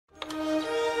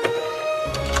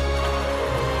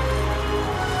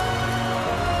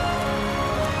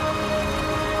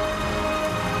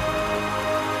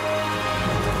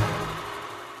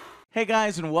Hey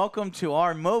guys, and welcome to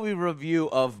our movie review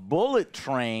of Bullet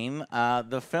Train,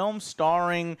 the film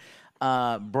starring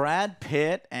Brad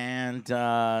Pitt and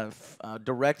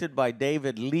directed by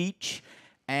David Leitch.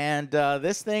 And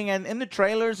this thing, and in the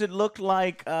trailers, it looked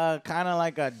like kind of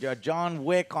like a John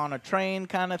Wick on a train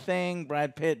kind of thing.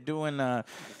 Brad Pitt doing an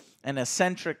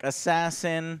eccentric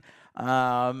assassin.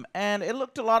 And it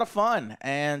looked a lot of fun.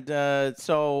 And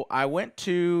so I went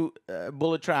to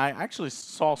Bullet Train. I actually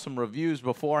saw some reviews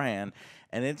beforehand,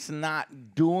 and it's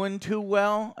not doing too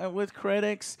well with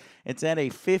critics. It's at a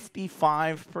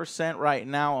 55% right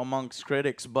now amongst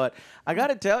critics. But I got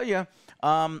to tell you,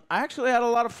 I actually had a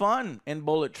lot of fun in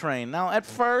Bullet Train. Now, at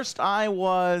first, I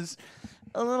was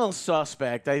a little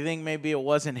suspect. I think maybe it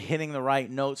wasn't hitting the right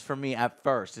notes for me at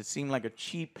first. It seemed like a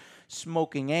cheap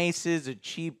Smoking Aces, a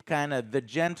cheap kind of The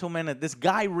Gentleman. This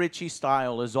Guy Ritchie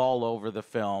style is all over the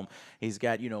film. He's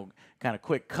got, you know, kind of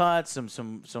quick cuts,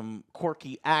 some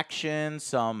quirky action,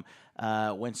 some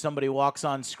when somebody walks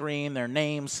on screen, their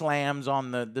name slams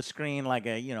on the screen like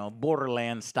a, you know,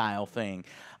 Borderlands style thing.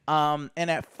 And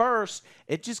at first,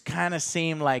 it just kind of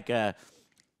seemed like a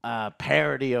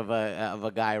parody of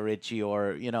a Guy Ritchie,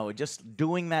 or, you know, just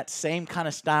doing that same kind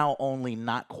of style, only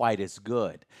not quite as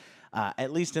good.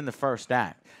 At least in the first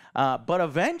act. But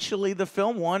eventually, the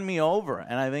film won me over,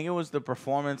 and I think it was the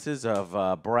performances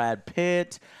of Brad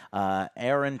Pitt,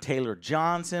 Aaron Taylor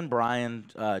Johnson, Brian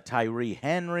Tyree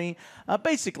Henry,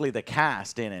 basically the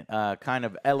cast in it kind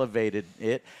of elevated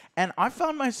it. And I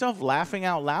found myself laughing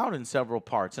out loud in several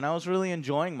parts, and I was really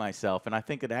enjoying myself, and I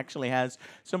think it actually has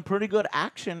some pretty good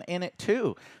action in it,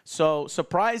 too. So,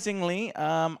 surprisingly,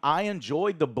 I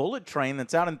enjoyed the Bullet Train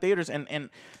that's out in theaters, and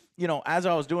you know, as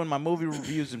I was doing my movie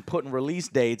reviews and putting release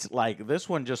dates, like this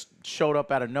one just showed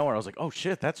up out of nowhere. I was like, oh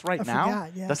shit, that's right now?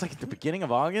 Forgot, yeah. That's like at the beginning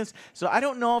of August? So I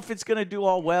don't know if it's going to do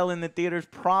all well in the theaters.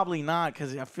 Probably not,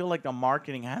 because I feel like the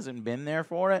marketing hasn't been there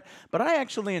for it. But I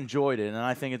actually enjoyed it, and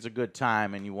I think it's a good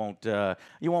time, and you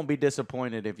won't be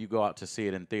disappointed if you go out to see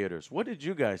it in theaters. What did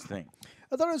you guys think?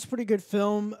 I thought it was a pretty good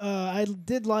film. I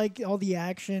did like all the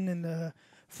action and the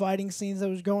fighting scenes that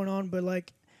was going on, but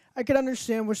like I could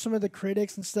understand with some of the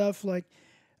critics and stuff, like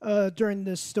during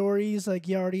the stories, like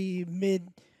you're already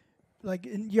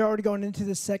going into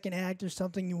the second act or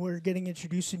something, you were getting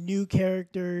introduced to new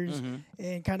characters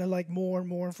and kind of like more and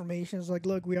more information. It's like,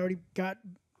 look, we already got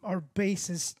our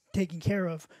bases taken care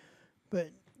of.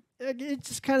 But it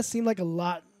just kind of seemed like a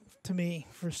lot to me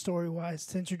for story-wise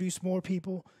to introduce more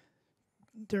people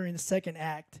during the second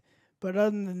act. But other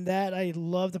than that, I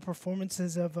love the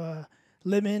performances of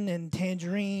Lemon and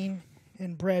Tangerine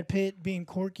and Brad Pitt being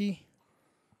quirky.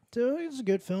 So it was a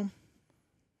good film.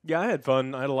 Yeah, I had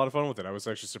fun. I had a lot of fun with it. I was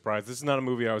actually surprised. This is not a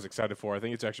movie I was excited for. I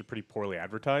think it's actually pretty poorly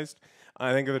advertised.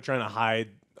 I think they're trying to hide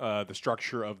the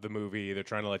structure of the movie. They're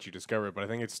trying to let you discover it, but I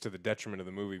think it's to the detriment of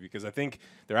the movie, because I think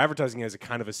they're advertising it as a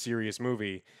kind of a serious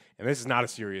movie, and this is not a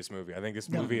serious movie. I think this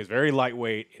movie is very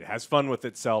lightweight. It has fun with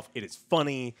itself. It is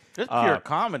funny. It's pure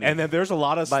comedy. And then there's a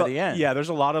lot of by the end. Yeah, there's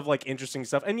a lot of like interesting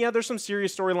stuff. And yeah, there's some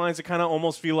serious storylines that kind of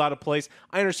almost feel out of place.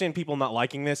 I understand people not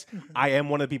liking this. I am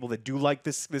one of the people that do like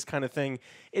this kind of thing.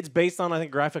 It's based on, I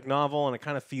think, graphic novel, and it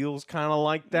kind of feels kind of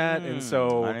like that. And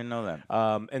so I didn't know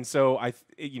that. And so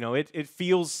it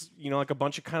feels, like a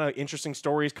bunch of kind of interesting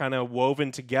stories kind of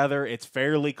woven together. It's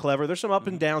fairly clever. There's some up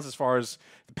and downs as far as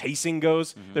the pacing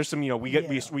goes. There's some,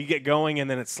 we get going and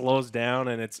then it slows down,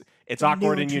 and it's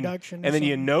awkward, and then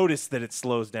you notice that it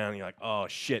slows down, and you're like, oh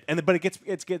shit, but it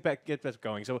gets back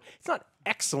going. So it's not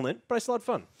excellent, but I still had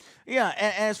fun. Yeah,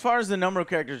 and as far as the number of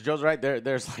characters, Joe's right.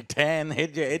 There's like 10.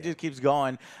 It just keeps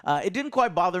going. It didn't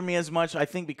quite bother me as much, I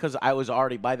think, because I was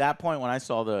already, by that point, when I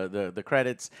saw the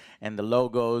credits and the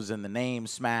logos and the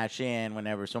names smash in,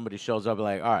 whenever somebody shows up,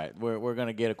 like, all right, we're going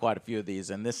to get quite a few of these,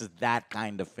 and this is that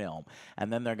kind of film.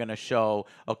 And then they're going to show,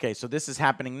 okay, so this is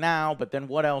happening now, but then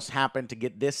what else happened to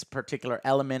get this particular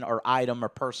element or item or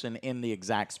person in the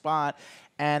exact spot?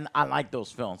 And I like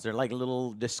those films. They're like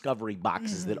little discovery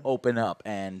boxes that open up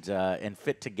and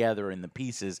fit together in the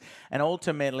pieces. And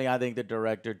ultimately, I think the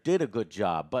director did a good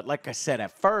job. But like I said,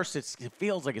 at first, it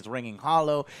feels like it's ringing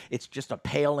hollow. It's just a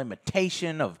pale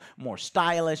imitation of more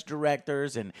stylish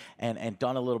directors and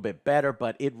done a little bit better.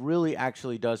 But it really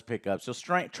actually does pick up. So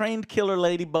trained killer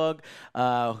ladybug,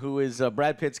 who is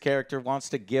Brad Pitt's character, wants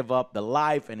to give up the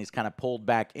life, and he's kind of pulled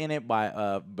back in it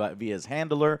by via his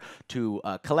handler to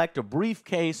collect a briefcase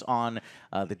briefcase on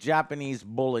the Japanese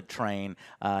bullet train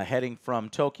heading from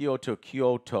Tokyo to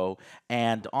Kyoto.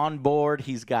 And on board,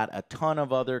 he's got a ton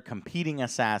of other competing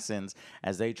assassins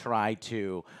as they try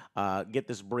to get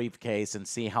this briefcase and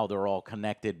see how they're all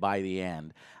connected by the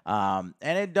end. And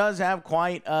it does have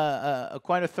quite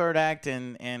a third act,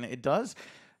 and it does,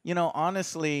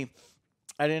 honestly,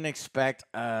 I didn't expect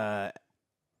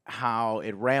how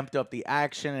it ramped up the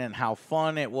action and how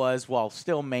fun it was while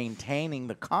still maintaining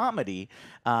the comedy,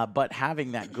 but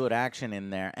having that good action in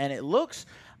there. And it looks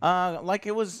like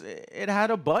it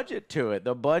had a budget to it.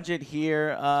 The budget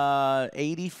here,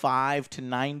 $85 to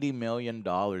 $90 million.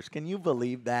 Can you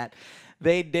believe that?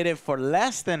 They did it for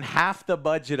less than half the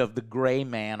budget of The Gray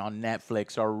Man on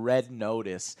Netflix or Red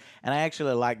Notice. And I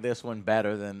actually like this one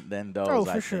better than those. Oh,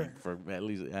 for I sure. think, for at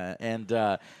least,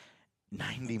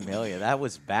 $90 million. That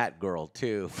was Batgirl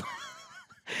too.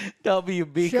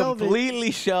 WB completely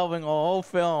shelving a whole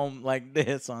film like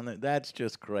this on it. That's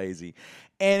just crazy.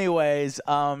 Anyways,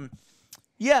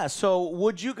 yeah. So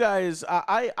would you guys?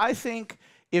 I think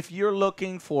if you're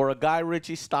looking for a Guy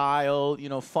Ritchie style,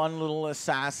 fun little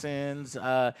assassins,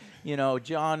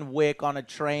 John Wick on a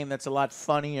train that's a lot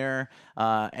funnier,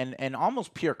 and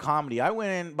almost pure comedy. I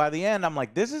went in, by the end, I'm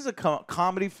like, this is a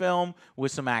comedy film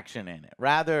with some action in it,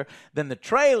 rather than the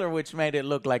trailer, which made it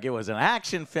look like it was an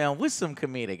action film with some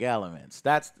comedic elements.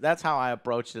 That's how I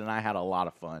approached it, and I had a lot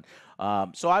of fun.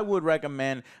 So I would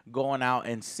recommend going out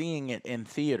and seeing it in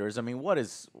theaters. I mean,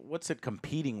 what's it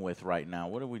competing with right now?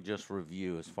 What did we just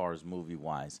review as far as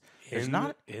movie-wise? There's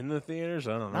not in the theaters.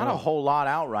 I don't know. Not a whole lot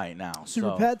out right now.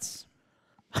 Super Pets.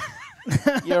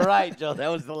 You're right, Joe. That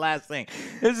was the last thing.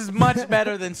 This is much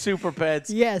better than Super Pets.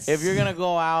 Yes. If you're gonna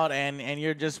go out and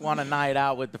you just want a night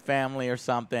out with the family or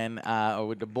something, or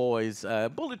with the boys,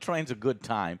 Bullet Train's a good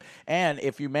time. And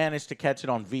if you manage to catch it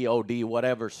on VOD,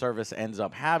 whatever service ends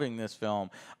up having this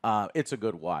film, it's a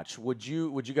good watch. Would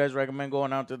you guys recommend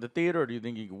going out to the theater, or do you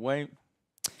think you could wait?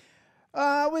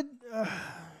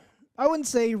 I wouldn't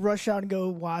say rush out and go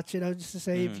watch it. I would just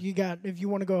say if you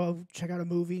want to go check out a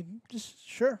movie, just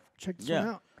check this one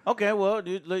out. Okay, well,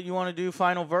 you want to do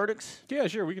final verdicts? Yeah,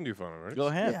 sure, we can do final verdicts. Go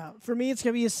ahead. Yeah, for me, it's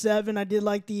gonna be a 7. I did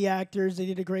like the actors; they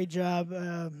did a great job.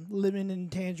 Lemon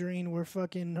and Tangerine were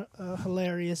fucking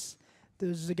hilarious.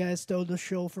 Those are the guys stole the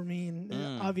show for me,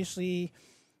 and obviously,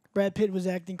 Brad Pitt was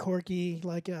acting quirky.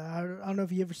 Like I don't know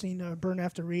if you ever seen Burn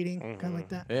After Reading, kind of like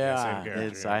that. Yeah,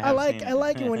 I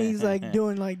like it when he's like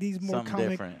doing like these more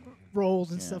comic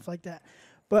roles and stuff like that.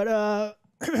 But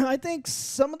I think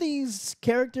some of these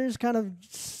characters kind of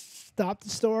stop the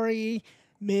story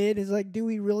mid. Is like, do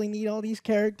we really need all these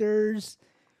characters?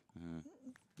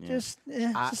 Yeah. Just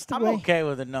I'm okay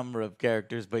with a number of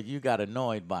characters, but you got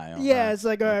annoyed by them. Yeah, it's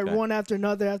like, all right, one after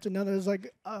another after another. It's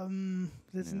like,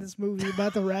 isn't this movie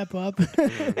about to wrap up?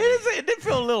 It did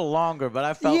feel a little longer, but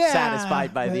I felt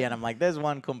satisfied by the end. I'm like, there's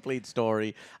one complete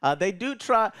story. They do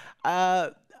try.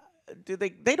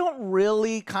 They don't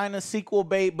really kind of sequel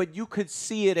bait, but you could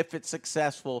see it if it's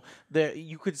successful.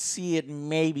 You could see it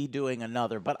maybe doing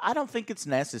another, but I don't think it's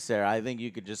necessary. I think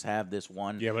you could just have this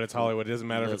one. Yeah, but it's Hollywood. It doesn't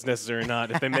matter if it's necessary or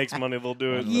not. If they make money, they'll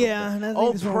do it. Yeah. And I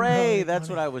think Prey. That's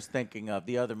what I was thinking of.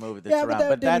 The other movie that's around,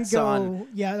 but that's on.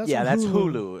 Yeah, that's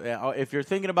Hulu. If you're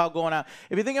thinking about going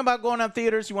out,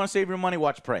 theaters, you want to save your money,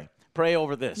 watch Prey. Pray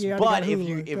over this. But if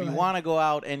you want to go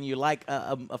out and you like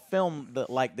a film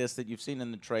like this that you've seen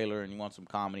in the trailer and you want some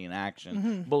comedy and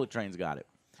action, Bullet Train's got it.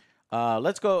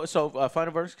 Let's go. So,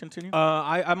 final verse, continue.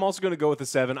 I'm also going to go with a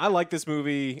 7. I like this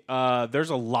movie. There's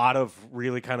a lot of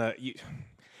really kind of...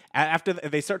 After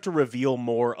they start to reveal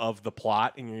more of the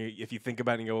plot, and if you think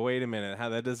about it and go, wait a minute, how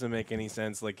that doesn't make any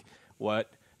sense. Like, what?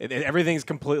 Everything's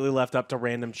completely left up to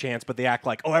random chance, but they act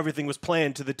like, oh, everything was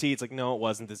planned to the T. It's like, no, it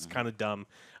wasn't. This is kind of dumb.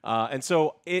 And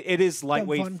so it is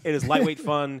lightweight. It is lightweight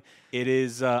fun. It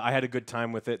is. I had a good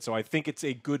time with it. So I think it's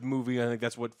a good movie. I think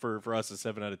that's what for us a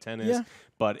 7 out of 10 is. Yeah.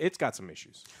 But it's got some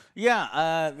issues.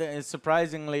 Yeah.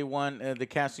 Surprisingly, the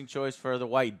casting choice for the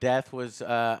White Death was,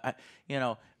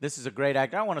 this is a great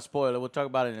actor. I don't want to spoil it. We'll talk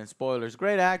about it in spoilers.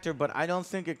 Great actor, but I don't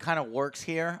think it kind of works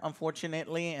here,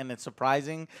 unfortunately, and it's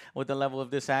surprising with the level of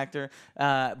this actor.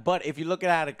 But if you look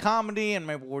at a comedy and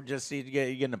maybe we're just you're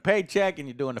getting a paycheck and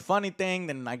you're doing a funny thing,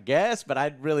 then I guess, but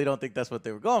I really don't think that's what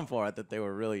they were going for. I thought they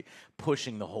were really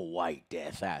pushing the whole White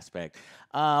Death aspect.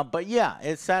 But yeah,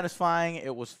 it's satisfying.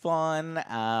 It was fun.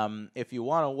 If you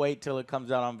want to wait till it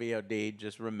comes out on VOD,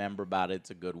 just remember about it.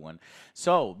 It's a good one.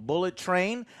 So, Bullet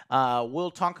Train,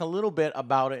 we'll talk a little bit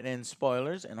about it in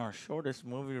spoilers in our shortest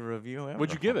movie review ever.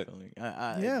 What'd you give it?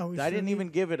 I didn't even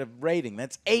give it a rating.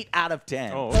 That's 8 out of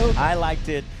 10. Oh, okay. I liked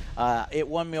it. It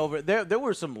won me over. There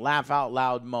were some laugh out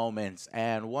loud moments,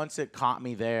 and once it caught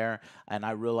me there, and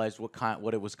I realized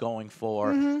what it was going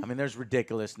for. I mean, there's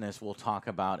ridiculousness we'll talk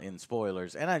about in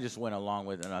spoilers, and I just went along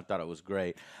with it, and I thought it was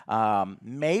great.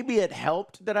 Maybe it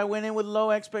helped that I went in with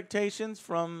low expectations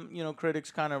from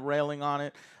critics kind of railing on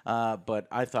it, but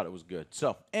I thought it was good.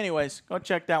 So, anyways, go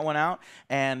check that one out,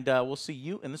 and we'll see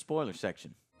you in the spoiler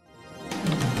section.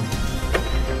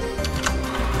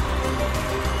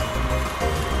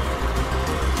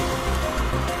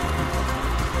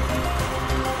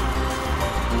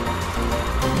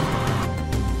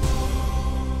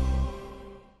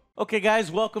 Okay,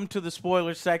 guys, welcome to the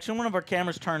spoiler section. One of our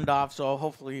cameras turned off, so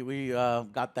hopefully we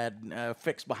got that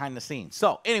fixed behind the scenes.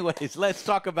 So, anyways, let's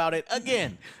talk about it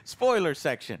again. Spoiler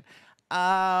section.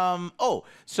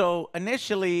 So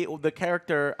initially, the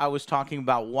character I was talking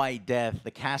about, White Death,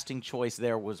 the casting choice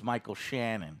there was Michael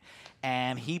Shannon.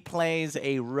 And he plays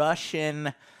a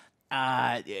Russian...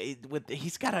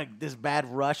 he's got this bad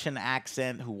Russian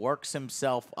accent who works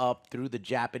himself up through the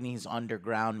Japanese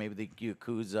underground, maybe the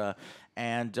Yakuza,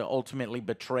 and ultimately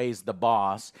betrays the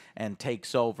boss and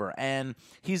takes over. And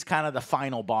he's kind of the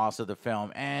final boss of the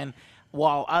film. And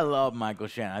while I love Michael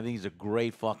Shannon, I think he's a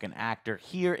great fucking actor,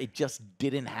 here it just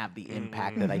didn't have the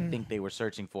impact that I think they were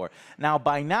searching for. Now,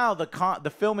 by now,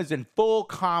 the film is in full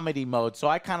comedy mode, so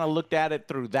I kind of looked at it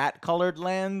through that colored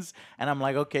lens, and I'm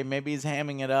like, okay, maybe he's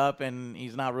hamming it up, and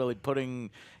he's not really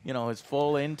putting, his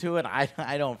full into it.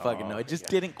 I don't fucking know. It just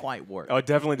didn't quite work. Oh, it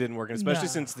definitely didn't work, and especially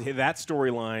since that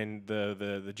storyline,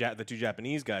 the two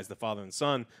Japanese guys, the father and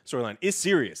son storyline, is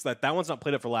serious. That one's not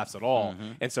played up for laughs at all,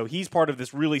 and so he's part of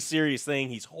this really serious thing.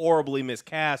 He's horribly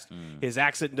miscast. His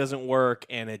accent doesn't work,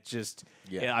 and it just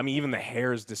I mean, even the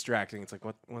hair is distracting. It's like,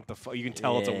 what the fuck? You can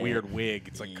tell it's a weird wig.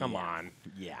 It's like, come on.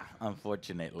 Yeah,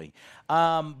 unfortunately.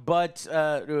 But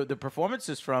the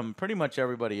performances from pretty much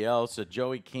everybody else.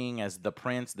 Joey King as the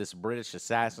prince, this British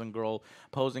assassin girl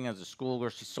posing as a schoolgirl.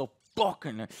 She's so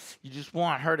fucking, you just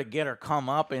want her to get her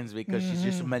comeuppance because she's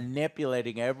just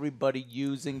manipulating everybody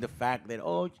using the fact that,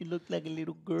 oh, she looked like a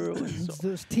little girl. So,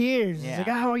 those tears. It's like,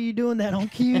 how are you doing that on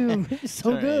cue? It's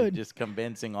so good. Just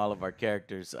convincing all of our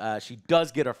characters. She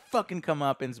does get her fucking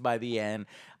comeuppance by the end.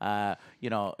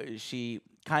 She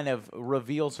kind of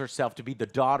reveals herself to be the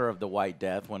daughter of the White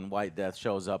Death when White Death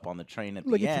shows up on the train at the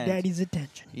end. Look at your daddy's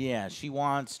attention. Yeah, she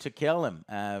wants to kill him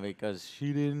because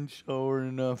she didn't show her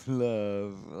enough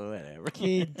love. Whatever.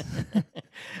 Kids.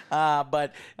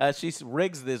 But she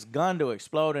rigs this gun to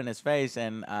explode in his face,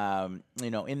 and,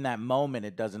 in that moment,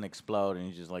 it doesn't explode, and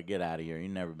he's just like, get out of here. You've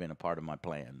never been a part of my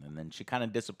plan. And then she kind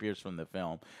of disappears from the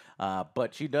film.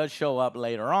 But she does show up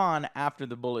later on after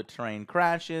the bullet train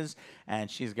crashes, and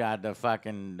she's got the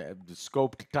fucking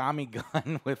scoped Tommy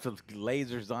gun with the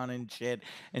lasers on it and shit,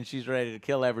 and she's ready to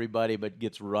kill everybody but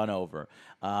gets run over.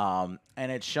 And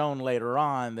it's shown later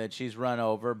on that she's run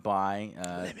over by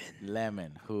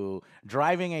Lemon, who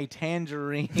driving a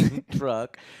tangerine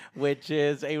truck, which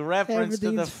is a reference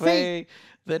to the fact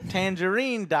that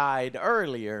Tangerine died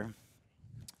earlier.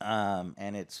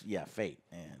 And it's, fate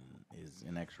and is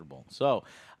inexorable. So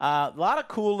a lot of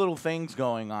cool little things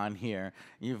going on here.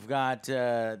 You've got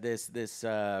this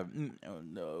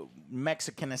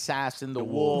Mexican assassin, the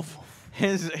Wolf.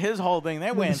 His whole thing.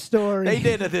 They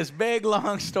did this big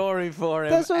long story for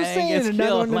him. That's what I'm saying.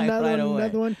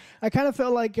 Another one. I kind of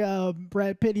felt like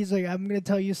Brad Pitt. He's like, I'm gonna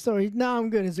tell you a story. No, I'm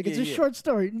good. He's like, it's a short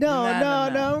story. No,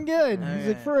 I'm good. He's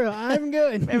like, for real, I'm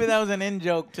good. Maybe that was an in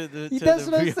joke to the. That's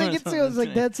what I was thinking too. I was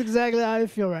like, that's exactly how I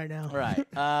feel right now. Right.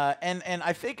 And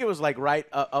I think it was like right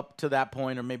up to that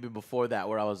point, or maybe before that,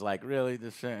 where I was like, really,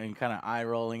 this, and kind of eye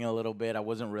rolling a little bit. I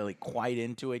wasn't really quite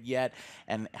into it yet,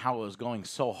 and how it was going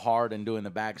so hard and doing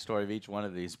the backstory of each one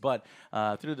of these, but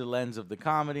through the lens of the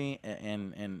comedy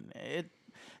and it.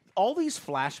 All these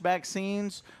flashback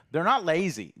scenes, they're not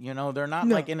lazy, they're not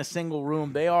like in a single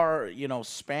room. They are,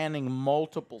 spanning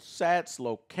multiple sets,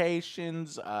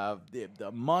 locations,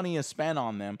 the money is spent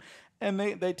on them, and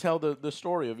they tell the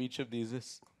story of each of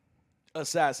these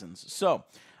assassins. So,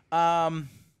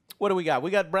 What do we got? We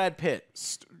got Brad Pitt.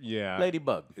 Yeah.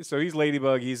 Ladybug. So he's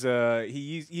Ladybug. He's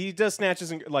he does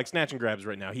snatches and snatch and grabs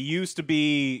right now. He used to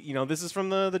be, this is from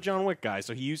the John Wick guy.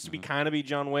 So he used to be kind of be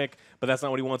John Wick, but that's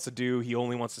not what he wants to do. He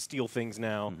only wants to steal things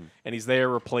now, and he's there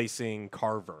replacing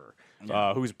Carver,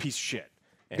 who's a piece of shit.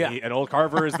 And old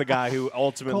Carver is the guy who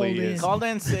ultimately is called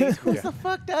in sick. Who the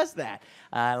fuck does that?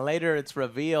 Later, it's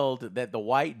revealed that the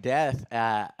White Death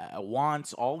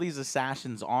wants all these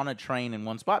assassins on a train in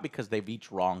one spot because they've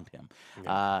each wronged him.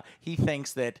 He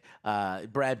thinks that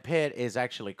Brad Pitt is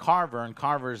actually Carver, and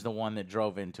Carver is the one that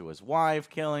drove into his wife,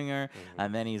 killing her.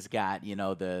 And then he's got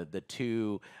the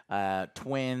two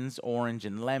twins, Orange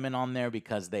and Lemon, on there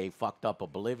because they fucked up a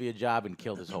Bolivia job and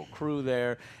killed his whole crew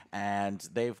there. And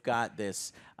they've got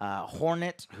this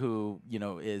Hornet who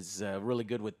is really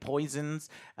good with poisons.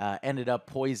 Ended up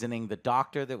poisoning the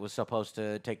doctor that was supposed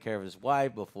to take care of his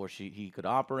wife before he could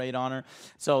operate on her.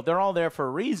 So they're all there for a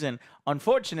reason.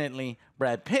 Unfortunately,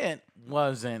 Brad Pitt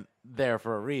wasn't there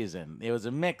for a reason. It was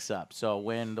a mix-up. So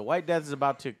when the White Death is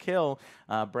about to kill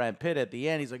Brad Pitt at the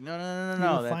end, he's like,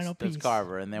 no, that's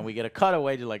Carver. And then we get a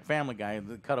cutaway to like Family Guy.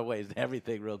 The cutaways to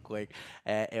everything real quick.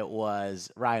 It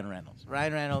was Ryan Reynolds.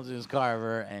 Ryan Reynolds is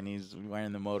Carver, and he's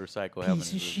wearing the motorcycle helmet.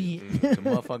 Piece of shit. The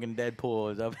motherfucking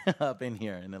Deadpool is up in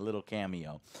here in a little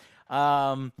cameo.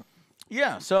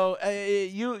 Yeah, so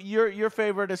your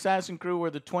favorite assassin crew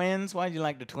were the twins. Why did you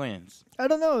like the twins? I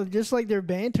don't know. Just like their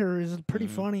banter is pretty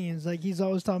funny. It's like he's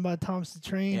always talking about Thomas the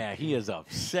Train. Yeah, he is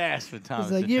obsessed with Thomas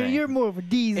the the Train. You're more of a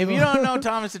diesel. If you don't know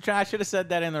Thomas the Train, I should have said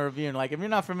that in the review. Like, if you're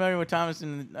not familiar with Thomas,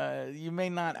 you may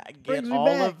not get all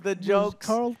of the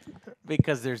jokes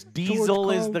because there's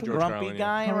Diesel is the grumpy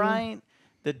guy, right?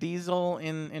 The Diesel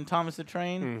in Thomas the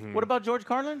Train. What about George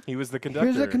Carlin? He was the conductor.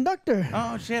 He was the conductor.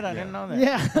 Oh shit! I didn't know that.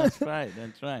 Yeah, that's right.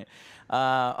 That's right.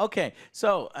 Okay,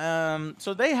 so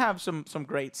they have some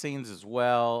great scenes as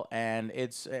well, and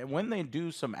it's when they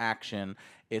do some action,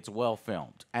 it's well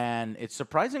filmed and it's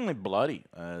surprisingly bloody.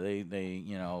 They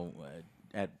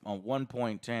at one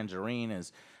point Tangerine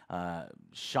is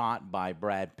shot by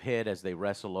Brad Pitt as they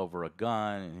wrestle over a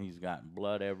gun, and he's got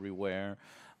blood everywhere.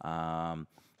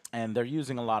 And they're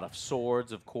using a lot of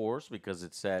swords, of course, because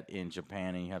it's set in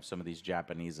Japan, and you have some of these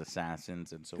Japanese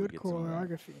assassins, and so good we get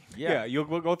choreography. Yeah, you'll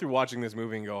go through watching this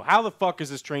movie and go, how the fuck is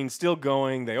this train still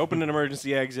going? They opened an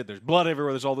emergency exit. There's blood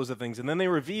everywhere. There's all those other things. And then they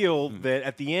reveal that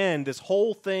at the end, this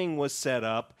whole thing was set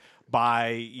up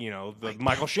by,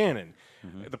 Michael Shannon.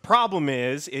 The problem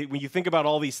is, when you think about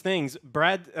all these things,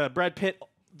 Brad Pitt,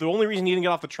 the only reason he didn't get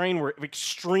off the train were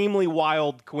extremely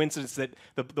wild coincidence that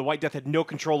the White Death had no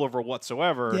control over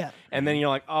whatsoever. Yeah. And then you're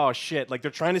like, oh, shit. Like, they're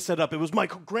trying to set up, it was my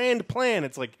grand plan.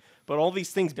 It's like, but all these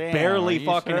things barely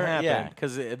fucking happen. Yeah,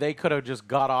 because they could have just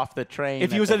got off the train.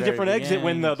 If he was at a different exit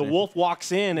when the wolf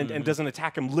walks in and doesn't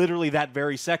attack him literally that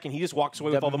very second, he just walks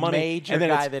away with all the money. The major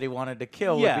guy that he wanted to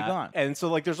kill would be gone. And so,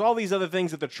 like, there's all these other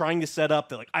things that they're trying to set up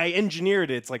that, like, I engineered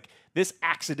it. It's like, this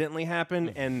accidentally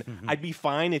happened, and I'd be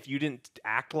fine if you didn't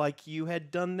act like you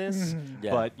had done this.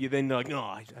 But you then like, no,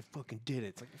 I fucking did it.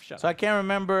 It's like, shut up. So I can't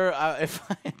remember if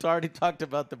I had already talked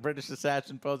about the British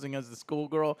assassin posing as the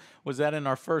schoolgirl. Was that in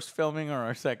our first filming or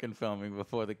our second filming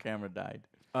before the camera died?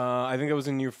 I think it was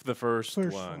in the first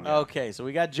one. Yeah. Okay, so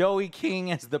we got Joey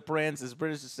King as the prince, as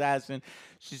British assassin.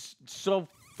 She's so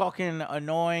fucking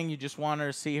annoying. You just want her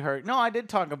to see her. No, I did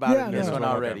talk about it in this one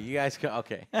already. Okay. You guys go.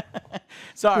 Okay.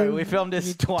 Sorry, we filmed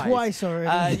this twice. Twice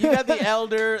already. You got the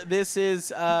elder. This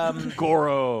is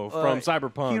Goro from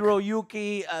Cyberpunk.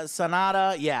 Hiroyuki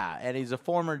Sanada. Yeah, and he's a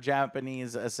former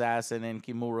Japanese assassin and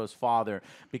Kimura's father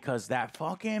because that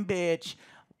fucking bitch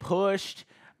pushed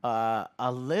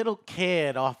a little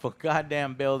kid off a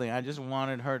goddamn building. I just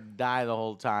wanted her to die the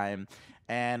whole time.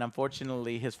 And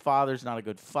unfortunately, his father's not a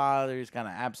good father. He's kind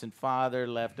of absent father,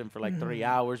 left him for like 3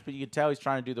 hours. But you can tell he's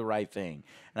trying to do the right thing.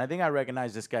 And I think I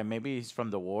recognize this guy. Maybe he's from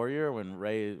The Warrior. When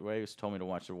Ray told me to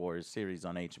watch The Warrior series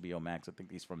on HBO Max, I think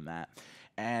he's from that.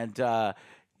 And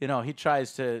he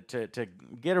tries to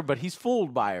get her, but he's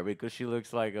fooled by her because she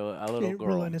looks like a little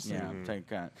girl.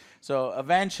 Yeah, So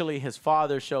eventually his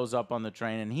father shows up on the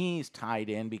train, and he's tied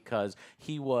in because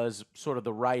he was sort of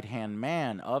the right-hand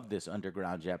man of this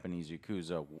underground Japanese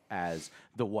Yakuza as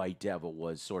the White Devil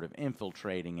was sort of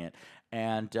infiltrating it.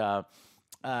 And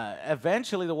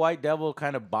eventually the White Devil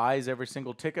kind of buys every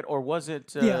single ticket, or was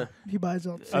it? He buys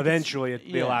all the tickets. Eventually,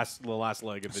 the last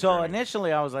leg of the So journey.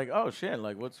 initially I was like, oh shit,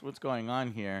 like what's going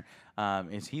on here?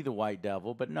 Is he the White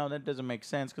Devil? But no, that doesn't make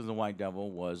sense because the White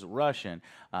Devil was Russian.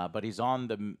 But he's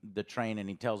on the train, and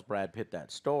he tells Brad Pitt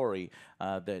that story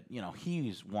that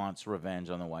he wants revenge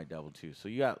on the White Devil too. So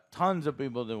you got tons of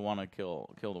people that want to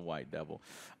kill the White Devil.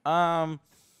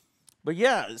 But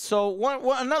yeah, so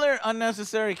another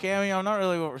unnecessary cameo. I'm not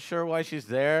really sure why she's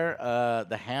there.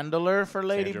 The handler for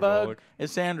Ladybug Bullock.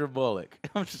 is Sandra Bullock.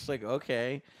 I'm just like,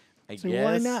 okay, I So guess.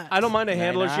 why not? I don't mind a Why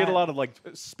handler. She had a not? lot of like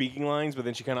speaking lines, but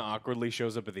then she kind of awkwardly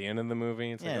shows up at the end of the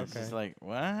movie. It's Yeah, like, it's okay. just like,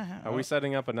 what? Are we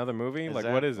setting up another movie? Like,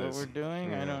 that what is this? What we're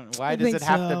doing? I Yeah. don't. Why I does think it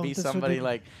have to so. be That's what somebody they-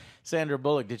 like Sandra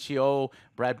Bullock? Did she owe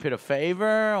Brad Pitt a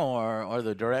favor or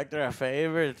the director a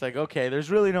favor? It's like, okay, there's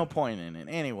really no point in it.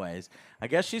 Anyways, I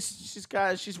guess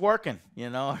she's working.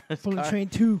 You know, Bullet Train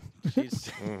 2.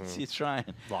 she's she's trying.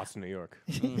 Lost in New York.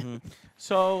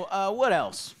 So what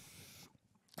else?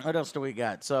 What else do we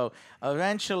got? So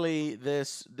eventually,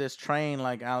 this train,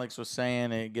 like Alex was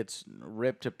saying, it gets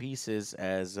ripped to pieces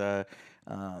as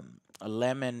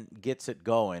Lemon gets it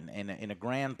going in a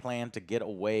grand plan to get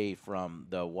away from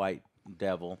the White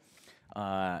Devil.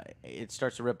 It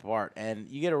starts to rip apart, and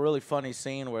you get a really funny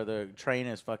scene where the train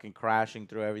is fucking crashing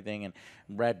through everything, and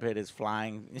Brad Pitt is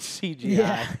flying CGI,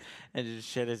 Yeah. and just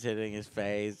shit is hitting his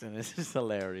face, and it's just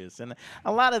hilarious. And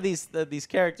a lot of these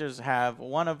characters have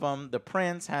one of them. The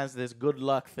prince has this good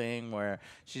luck thing where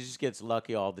she just gets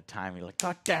lucky all the time. You're like,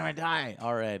 God damn it, die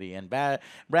already. And Brad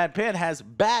Pitt has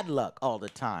bad luck all the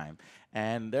time.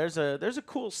 And there's a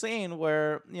cool scene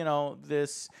where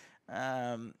this.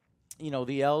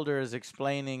 The elder is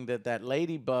explaining that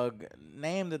ladybug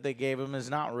name that they gave him is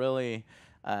not really,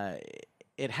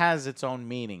 it has its own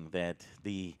meaning, that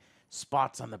the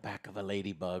spots on the back of a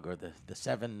ladybug or the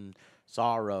seven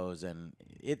sorrows, and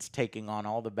it's taking on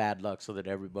all the bad luck so that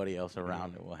everybody else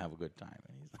around it will have a good time.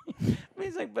 And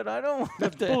he's like, but I don't want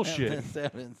That's to have bullshit. the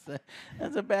seven.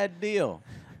 That's a bad deal.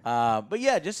 But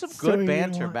yeah, just some So good you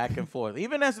banter want- back and forth.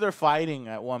 Even as they're fighting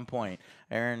at one point,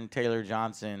 Aaron Taylor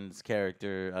Johnson's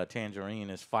character, Tangerine,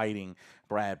 is fighting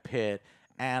Brad Pitt.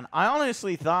 And I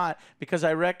honestly thought, because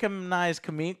I recognized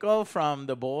Kamiko from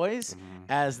The Boys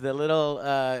as the little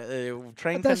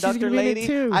train thought she was conductor gonna be in it lady,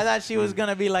 too. I thought she was going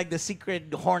to be like the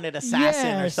secret hornet assassin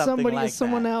yeah, or something like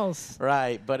someone that. else.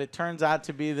 Right, but it turns out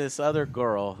to be this other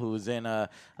girl who's in a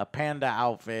panda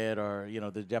outfit, or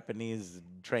the Japanese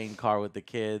train car with the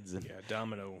kids. And Yeah,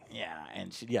 Domino.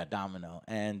 Domino,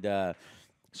 and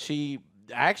she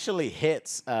actually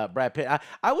hits Brad Pitt.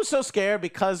 I was so scared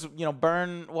because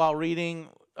Burn while reading.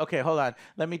 Okay, hold on.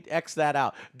 Let me X that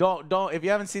out. Don't. If you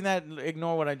haven't seen that,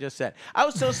 ignore what I just said. I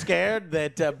was so scared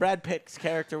that Brad Pitt's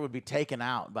character would be taken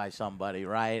out by somebody,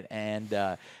 right? And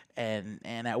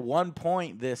at one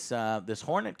point, this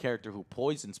Hornet character who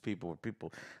poisons people,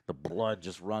 the blood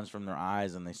just runs from their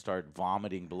eyes and they start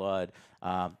vomiting blood,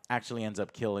 actually ends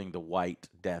up killing the White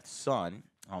Death's son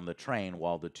on the train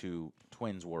while the two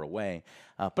twins were away.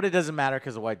 But it doesn't matter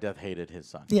because the White Death hated his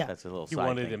son. Yeah. That's a little He side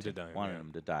wanted thing him to too. die, Wanted yeah.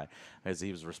 him to die as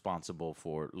he was responsible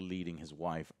for leading his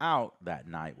wife out that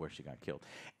night where she got killed.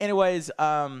 Anyways,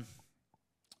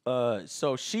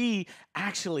 so she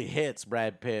actually hits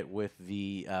Brad Pitt with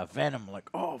the venom, like,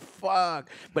 oh, fuck.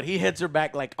 But he hits her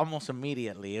back, like, almost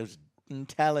immediately. It was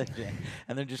intelligent.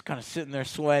 And they're just kind of sitting there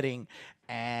sweating.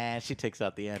 And she takes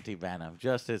out the anti-venom,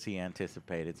 just as he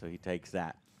anticipated. So he takes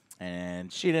that.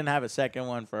 And she didn't have a second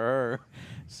one for her.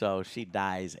 So she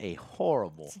dies a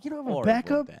horrible, You don't have a horrible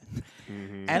backup? death.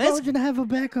 Mm-hmm. And Why it's would you not have a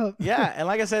backup? yeah, and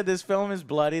like I said, this film is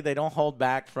bloody. They don't hold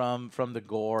back from the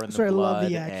gore and That's the why I love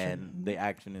blood, the action. and the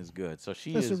action is good. So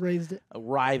she That's what is raised it.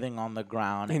 writhing on the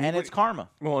ground, And and what- it's karma.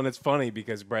 Well, and it's funny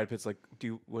because Brad Pitt's like,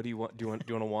 what do you want? Do you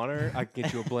want a water? I can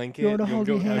get you a blanket. You wanna hold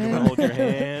your I wanna hand?" hold your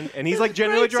hand? And he's like Great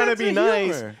genuinely trying to sense be of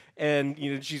nice. humor.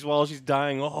 And she's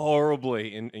dying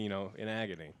horribly in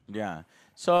agony. Yeah.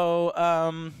 So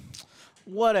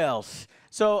what else?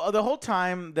 So the whole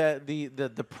time that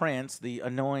the prince, the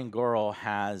annoying girl,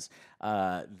 has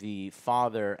the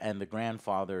father and the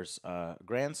grandfather's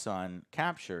grandson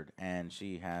captured, and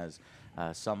she has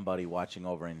somebody watching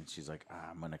over, and she's like,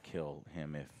 I'm gonna kill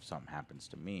him if something happens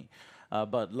to me.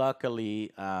 But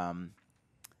luckily,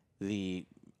 the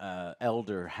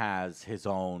elder has his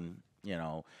own,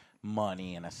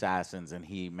 money and assassins, and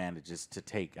he manages to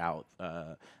take out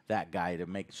that guy to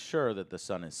make sure that the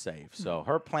son is safe. So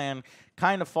her plan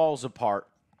kind of falls apart,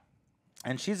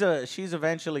 and she's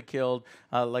eventually killed,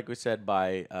 like we said,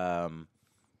 by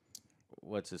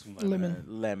what's his Lemon.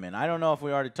 Lemon. I don't know if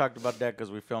we already talked about that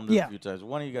because we filmed it Yeah. a few times.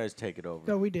 Why don't you guys take it over?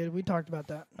 No, we did. We talked about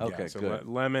that. Okay, Yeah, so good.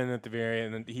 Lemon at the very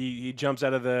end, and he jumps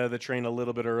out of the train a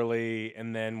little bit early,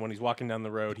 and then when he's walking down the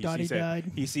road, Dottie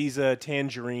died. he sees a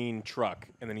tangerine truck,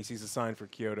 and then he sees a sign for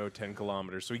Kyoto, 10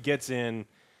 kilometers. So he gets in,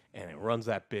 and it runs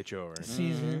that bitch over.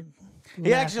 Caesar.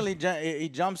 He actually he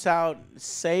jumps out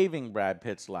saving Brad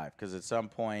Pitt's life because at some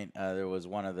point there was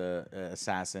one of the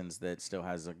assassins that still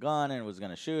has a gun and was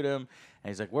going to shoot him, And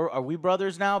he's like, are we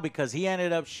brothers now? Because he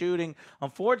ended up shooting.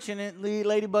 Unfortunately,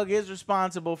 Ladybug is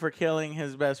responsible for killing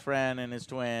his best friend and his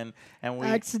twin. And we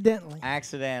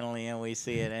accidentally, and we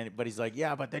see it. But he's like,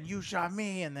 yeah, but then you shot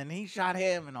me, and then he shot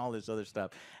him, and all this other stuff.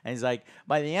 And he's like,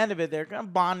 by the end of it, they're kind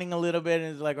of bonding a little bit.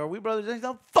 And he's like, are we brothers? And he's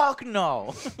like, fuck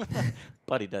no.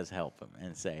 But he does help him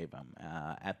and save him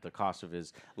at the cost of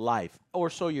his life. Or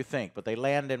so you think. But they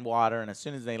land in water, and as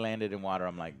soon as they landed in water,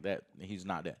 I'm like, he's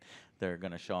not dead. They're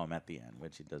going to show him at the end,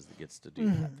 which he gets to do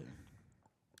that thing.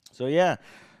 So, yeah.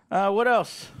 What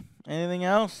else? Anything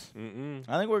else?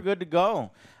 I think we're good to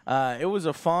go. It was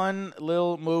a fun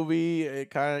little movie. It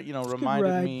kind of,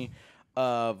 reminded me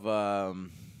of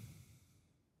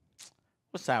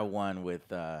what's that one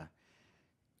with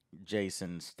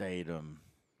Jason Statham?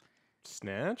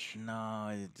 Snatch?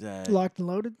 No, it's Locked and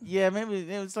Loaded. Yeah, maybe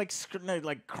it was like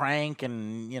Crank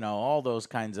and all those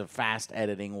kinds of fast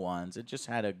editing ones. It just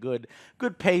had a good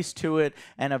pace to it,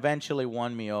 and eventually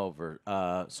won me over.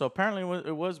 So apparently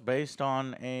it was based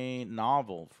on a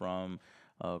novel from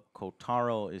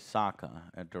Kotaro Isaka,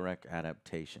 a direct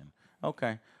adaptation.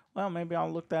 Okay. Well, maybe I'll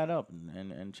look that up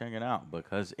and check it out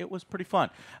because it was pretty fun.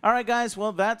 All right, guys.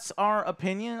 Well, that's our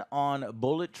opinion on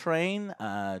Bullet Train.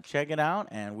 Check it out,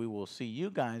 and we will see you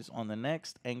guys on the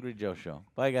next Angry Joe show.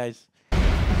 Bye, guys.